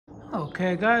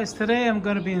Okay guys, today I'm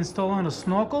going to be installing a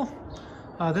snorkel.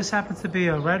 This happens to be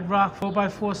a RedRock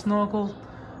 4x4 snorkel.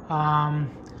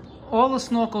 All the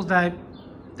snorkels that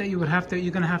you're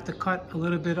going to have to cut a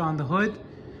little bit on the hood.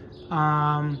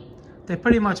 They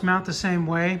pretty much mount the same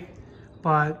way,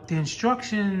 but the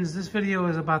instructions, this video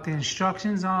is about the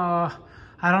instructions. I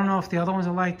don't know if the other ones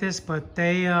are like this, but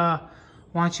they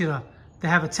want you to, they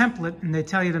have a template and they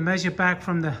tell you to measure back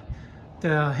from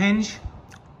the hinge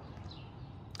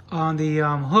on the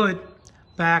hood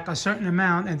back a certain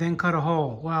amount and then cut a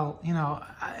hole. Well, you know,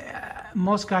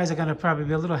 most guys are going to probably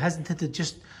be a little hesitant to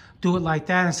just do it like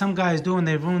that, and some guys do and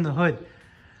they ruin the hood.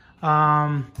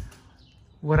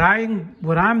 What I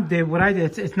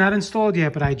did, it's not installed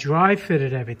yet, but I dry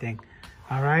fitted everything.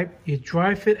 All right, you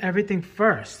dry fit everything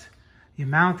first. You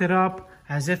mount it up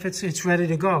as if it's ready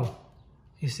to go.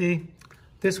 You see,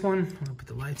 this one, I'll put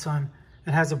the lights on.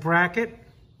 It has a bracket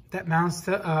that mounts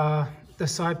to the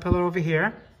side pillar over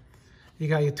here. You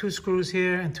got your 2 screws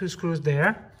here and 2 screws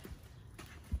there.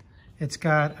 It's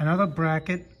got another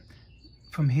bracket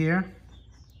from here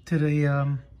to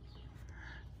the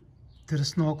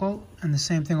snorkel, and the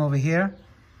same thing over here.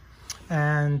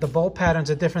 And the bolt patterns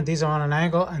are different. These are on an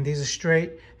angle and these are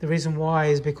straight. The reason why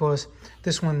is because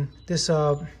this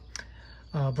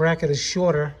bracket is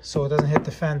shorter, so it doesn't hit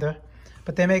the fender.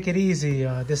 But they make it easy,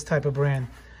 this type of brand.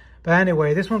 But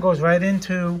anyway, this one goes right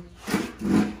into,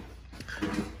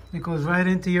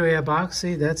 your air box.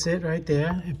 See, that's it right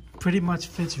there. It pretty much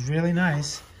fits really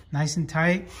nice and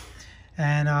tight.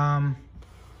 And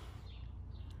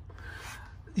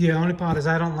the only part is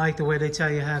I don't like the way they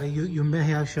tell you how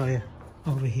to, I'll show you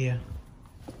over here.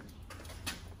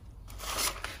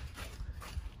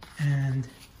 And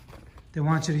they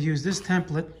want you to use this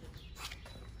template.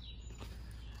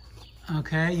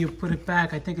 Okay, you put it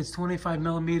back, I think it's 25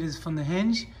 millimeters from the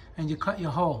hinge, and you cut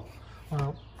your hole.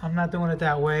 Well, I'm not doing it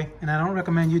that way, and I don't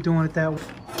recommend you doing it that way.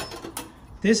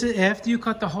 This is after you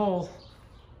cut the hole.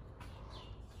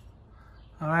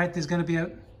 All right, there's gonna be a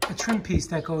trim piece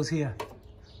that goes here.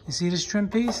 You see this trim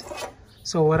piece?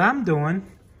 So what I'm doing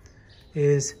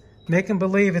is making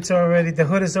believe the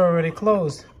hood is already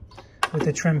closed with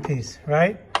the trim piece,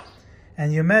 right?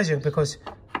 And you measure, because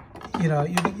you know,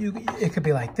 it could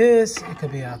be like this, it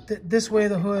could be out this way,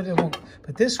 the hood, it won't,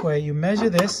 but this way, you measure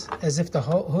this as if the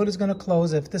hood is gonna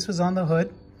close, if this was on the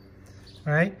hood,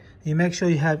 right? You make sure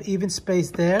you have even space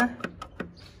there,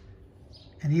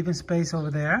 and even space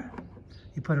over there.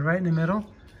 You put it right in the middle,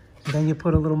 and then you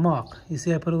put a little mark. You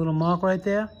see I put a little mark right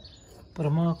there? Put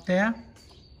a mark there,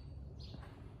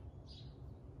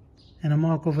 and a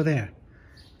mark over there.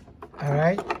 All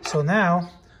right, so now,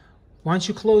 once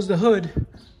you close the hood,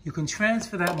 you can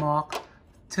transfer that mark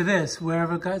to this,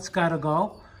 wherever it's got to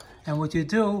go. And what you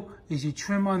do is you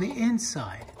trim on the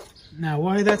inside. Now,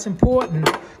 why that's important,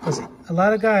 because a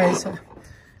lot of guys, all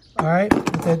right,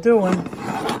 what they're doing,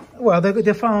 well,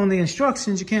 they're following the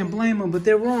instructions. You can't blame them, but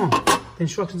they're wrong. The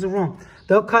instructions are wrong.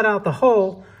 They'll cut out the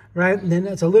hole, right, and then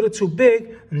it's a little too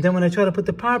big, and then when they try to put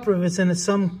the pop rivets in it,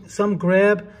 some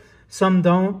grab, some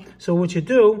don't. So what you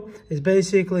do is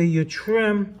basically you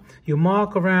trim, you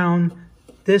mark around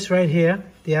this right here,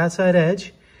 the outside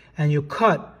edge, and you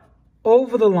cut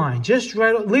over the line, just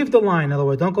right, leave the line, in other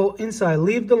words, don't go inside,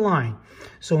 leave the line.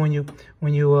 So when you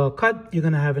cut, you're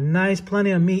gonna have a nice, plenty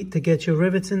of meat to get your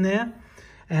rivets in there,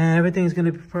 and everything's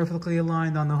gonna be perfectly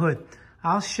aligned on the hood.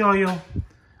 I'll show you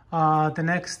the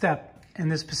next step in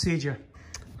this procedure.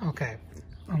 Okay,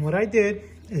 and what I did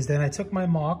is that I took my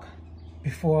mark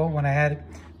before when I had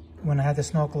the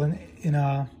snorkel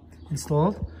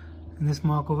installed, and this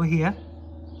mark over here.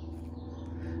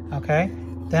 Okay,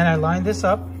 then I lined this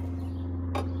up.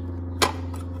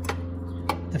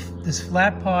 This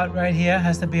flat part right here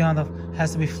has to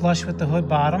be flush with the hood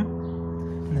bottom,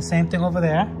 and the same thing over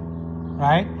there,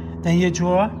 right? Then you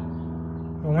draw.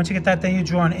 Well, once you get that, then you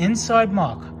draw an inside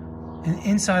mark, an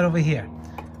inside over here.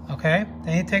 Okay,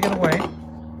 then you take it away,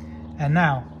 and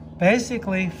now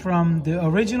basically from the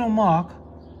original mark,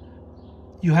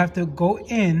 you have to go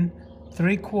in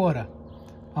 3/4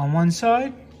 on one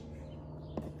side.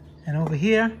 And over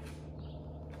here,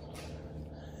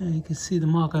 and you can see the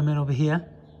mark I made over here.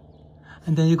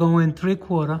 And then you go in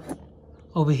 3/4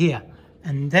 over here.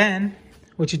 And then,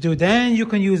 what you do, then you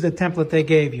can use the template they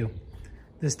gave you.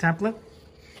 This template.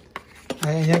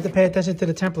 And you have to pay attention to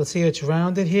the template. See, it's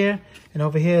rounded here. And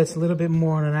over here, it's a little bit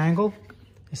more on an angle.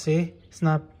 You see? It's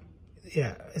not,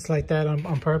 yeah, it's like that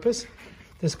on purpose.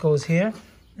 This goes here.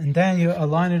 And then you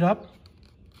align it up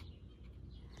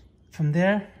from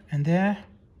there and there.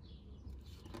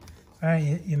 All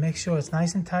right, you make sure it's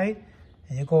nice and tight,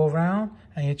 and you go around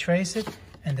and you trace it,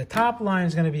 And the top line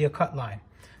is going to be your cut line.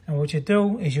 And what you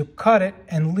do is you cut it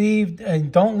and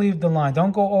don't leave the line.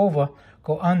 Don't go over,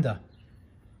 go under.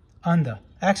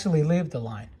 Actually leave the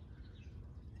line.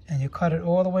 And you cut it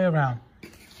all the way around.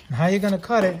 And how you're going to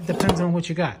cut it depends on what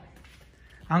you got.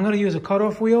 I'm going to use a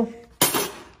cutoff wheel.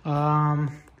 I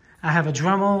have a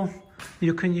Dremel.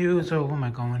 You can use, oh, where am I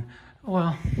going?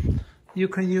 Well, you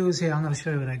can use, here, I'm going to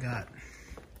show you what I got.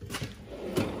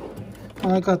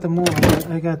 I got the more,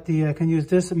 I can use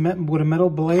this with a metal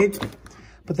blade.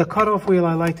 But the cutoff wheel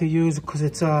I like to use because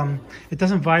it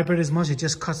doesn't vibrate as much. It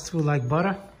just cuts through like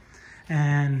butter.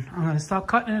 And I'm going to start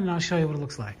cutting it and I'll show you what it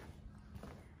looks like.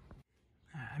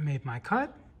 I made my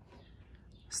cut.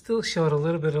 Still showed a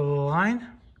little bit of the line.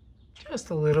 Just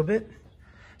a little bit.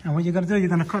 And what you're going to do, you're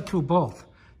going to cut through both.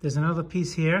 There's another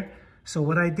piece here. So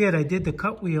what I did the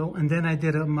cut wheel and then I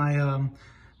did my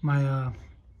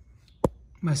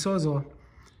Sawzall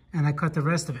and I cut the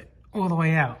rest of it all the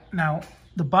way out. Now,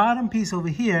 the bottom piece over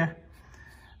here,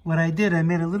 what I did, I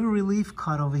made a little relief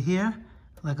cut over here,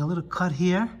 like a little cut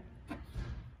here.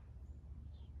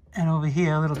 And over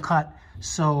here, a little cut,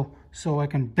 so I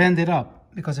can bend it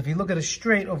up. Because if you look at it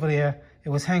straight over there, it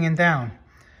was hanging down.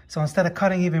 So instead of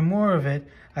cutting even more of it,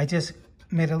 I just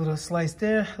made a little slice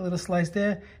there, a little slice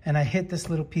there, and I hit this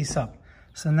little piece up.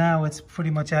 So now it's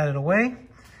pretty much out of the way.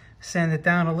 Sand it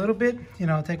down a little bit, you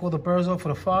know, take all the burrs off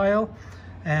of the file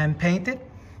and paint it.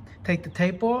 Take the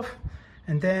tape off,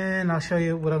 and then I'll show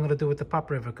you what I'm going to do with the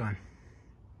pop rivet gun.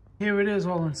 Here it is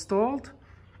all installed.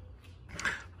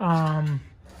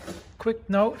 Quick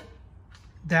note,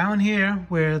 down here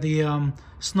where the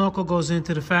snorkel goes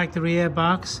into the factory air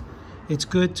box, it's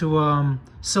good to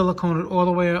silicone it all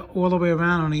the way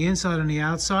around on the inside and the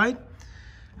outside.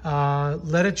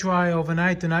 Let it dry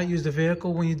overnight. Do not use the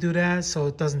vehicle when you do that, so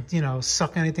it doesn't, you know,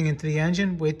 suck anything into the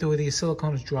engine. Wait till the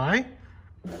silicone is dry.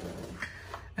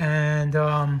 And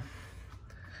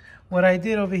what I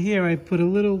did over here, I put a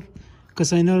little,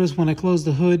 because I noticed when I close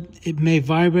the hood, it may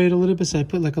vibrate a little bit, so I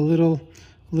put like a little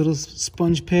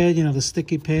sponge pad, you know, the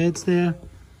sticky pads there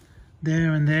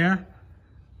and there,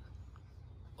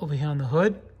 over here on the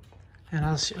hood. And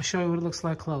I'll show you what it looks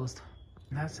like closed.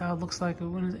 And that's how it looks like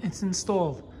when it's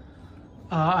installed.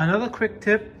 Another quick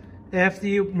tip,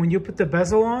 when you put the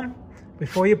bezel on,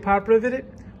 before you pop rivet it,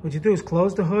 what you do is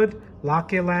close the hood,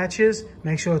 lock your latches,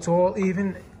 make sure it's all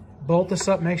even, bolt this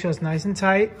up, make sure it's nice and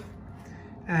tight.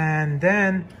 And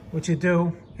then what you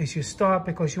do is you start,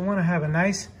 because you want to have a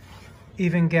nice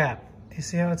even gap. You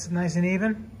see how it's nice and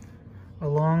even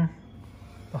along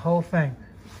the whole thing.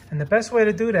 And the best way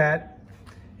to do that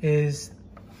is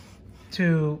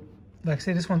to, like,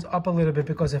 say this one's up a little bit,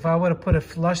 because if I were to put it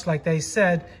flush like they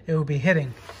said, it would be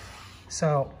hitting.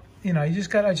 So, you know, you just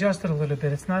got to adjust it a little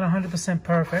bit. It's not 100%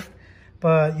 perfect,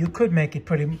 but you could make it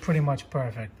pretty much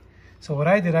perfect. So what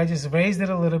I did, I just raised it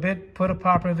a little bit, put a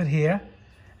pop rivet here,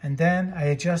 and then I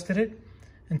adjusted it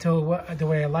until the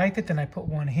way I liked it. Then I put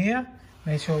one here,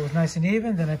 made sure it was nice and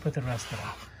even, then I put the rest of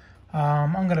it.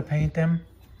 I'm going to paint them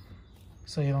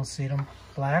so you don't see them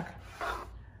black.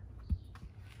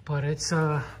 But it's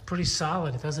pretty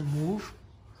solid. It doesn't move.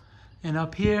 And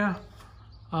up here,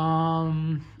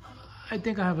 I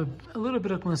think I have a little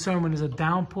bit of concern when there's a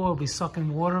downpour, it'll be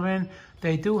sucking water in.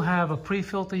 They do have a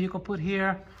pre-filter you can put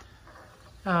here.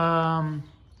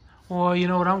 Or you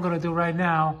know what I'm gonna do right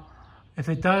now, if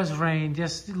it does rain,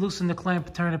 just loosen the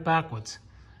clamp, turn it backwards,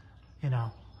 you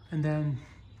know. And then,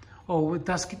 with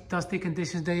dusty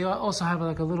conditions, they also have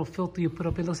like a little filter you put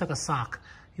up. It looks like a sock.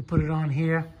 You put it on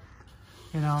here,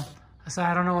 you know. So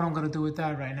I don't know what I'm gonna do with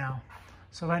that right now.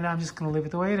 So right now I'm just gonna leave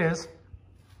it the way it is.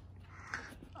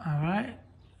 All right,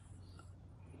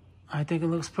 I think it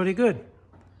looks pretty good.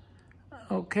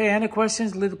 Okay, any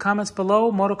questions, leave the comments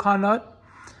below. Motorcar Nut,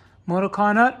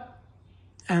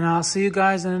 and I'll see you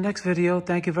guys in the next video.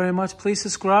 Thank you very much. Please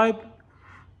subscribe.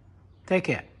 Take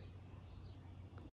care.